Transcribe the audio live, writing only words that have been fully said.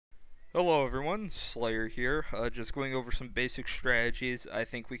Hello everyone, Slayer here, just going over some basic strategies I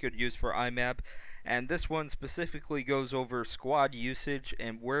think we could use for IMAB, and this one specifically goes over squad usage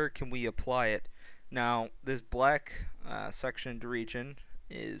and where can we apply it. Now, this black sectioned region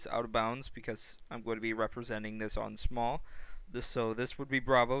is out of bounds because I'm going to be representing this on small. So this would be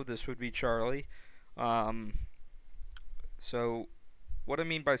Bravo, this would be Charlie. So what I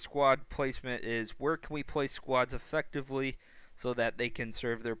mean by squad placement is where can we place squads effectively so that they can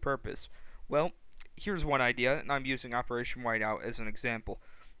serve their purpose. Well, here's one idea, and I'm using Operation Whiteout as an example.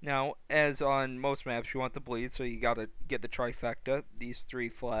 Now, as on most maps, you want the bleed, so you gotta get the trifecta, these three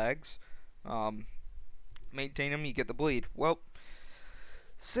flags. Maintain them, you get the bleed. Well,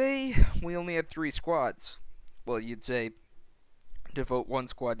 say we only had 3 squads. Well, you'd say devote 1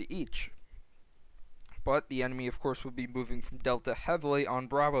 squad to each. But the enemy, of course, would be moving from Delta heavily on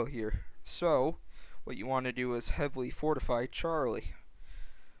Bravo here. So, what you want to do is heavily fortify Charlie.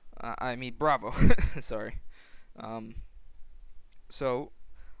 I mean Bravo. Sorry. So,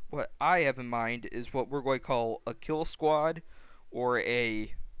 what I have in mind is what we're going to call a kill squad, or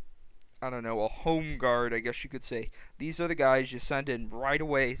a home guard, I guess you could say. These are the guys you send in right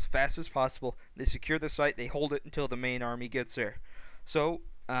away as fast as possible. They secure the site, they hold it until the main army gets there. So,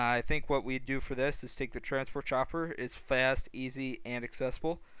 I think what we do for this is take the transport chopper. It's fast, easy, and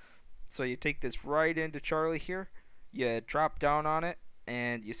accessible. So you take this right into Charlie here, you drop down on it,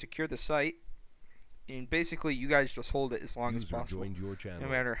 and you secure the site. And basically, you guys just hold it as long as possible. No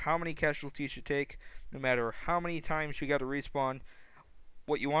matter how many casualties you take, no matter how many times you got to respawn,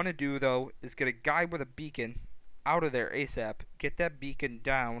 what you want to do, though, is get a guy with a beacon out of there ASAP, get that beacon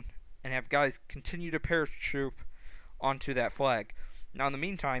down, and have guys continue to parachute onto that flag. Now, in the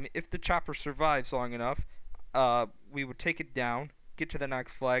meantime, if the chopper survives long enough, we would take it down, get to the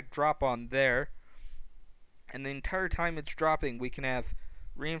next flag, drop on there, and the entire time it's dropping, we can have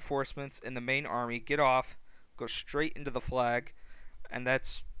reinforcements in the main army get off, go straight into the flag, and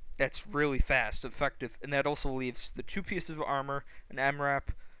that's really fast, effective, and that also leaves the 2 pieces of armor, an MRAP,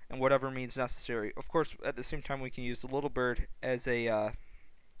 and whatever means necessary. Of course, at the same time, we can use the little bird as a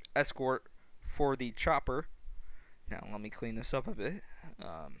escort for the chopper. Now, let me clean this up a bit.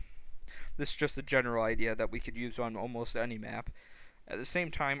 This is just a general idea that we could use on almost any map. At the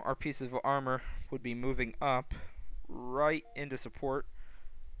same time, our pieces of armor would be moving up right into support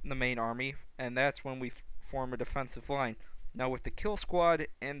the main army, and that's when we form a defensive line. Now, with the kill squad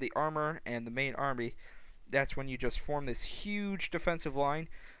and the armor and the main army, that's when you just form this huge defensive line,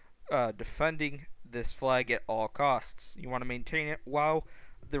 defending this flag at all costs. You want to maintain it while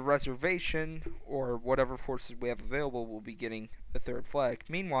the reservation or whatever forces we have available will be getting the 3rd flag.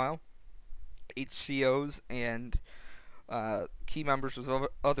 Meanwhile, HCOs and key members of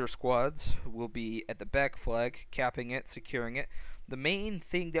other squads will be at the back flag, capping it, securing it. The main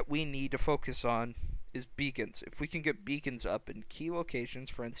thing that we need to focus on is beacons. If we can get beacons up in key locations,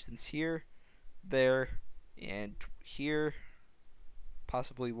 for instance here, there, and here,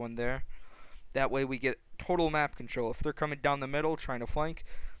 possibly one there, that way we get total map control. If they're coming down the middle trying to flank,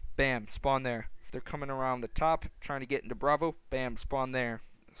 bam, spawn there. If they're coming around the top trying to get into Bravo, bam, spawn there.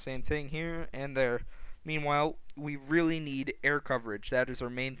 Same thing here and there. Meanwhile, we really need air coverage. That is our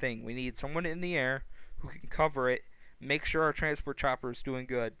main thing. We need someone in the air who can cover it, make sure our transport chopper is doing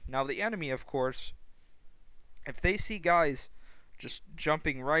good. Now, the enemy, of course, if they see guys just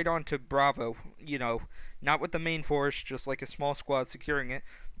jumping right onto Bravo, not with the main force, just like a small squad securing it,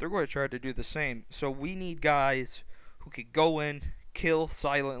 they're going to try to do the same. So we need guys who could go in, kill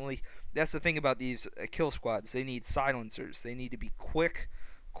silently. That's the thing about these kill squads. They need silencers. They need to be quick,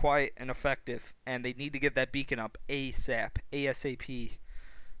 quiet, and effective, and they need to get that beacon up ASAP.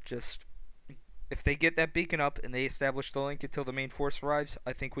 Just, if they get that beacon up and they establish the link until the main force arrives,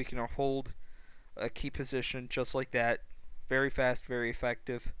 I think we can hold a key position just like that. Very fast, very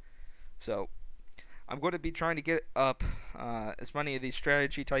effective. So, I'm going to be trying to get up as many of these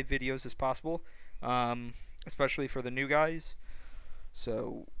strategy type videos as possible, especially for the new guys.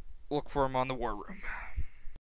 So, look for them on the War Room.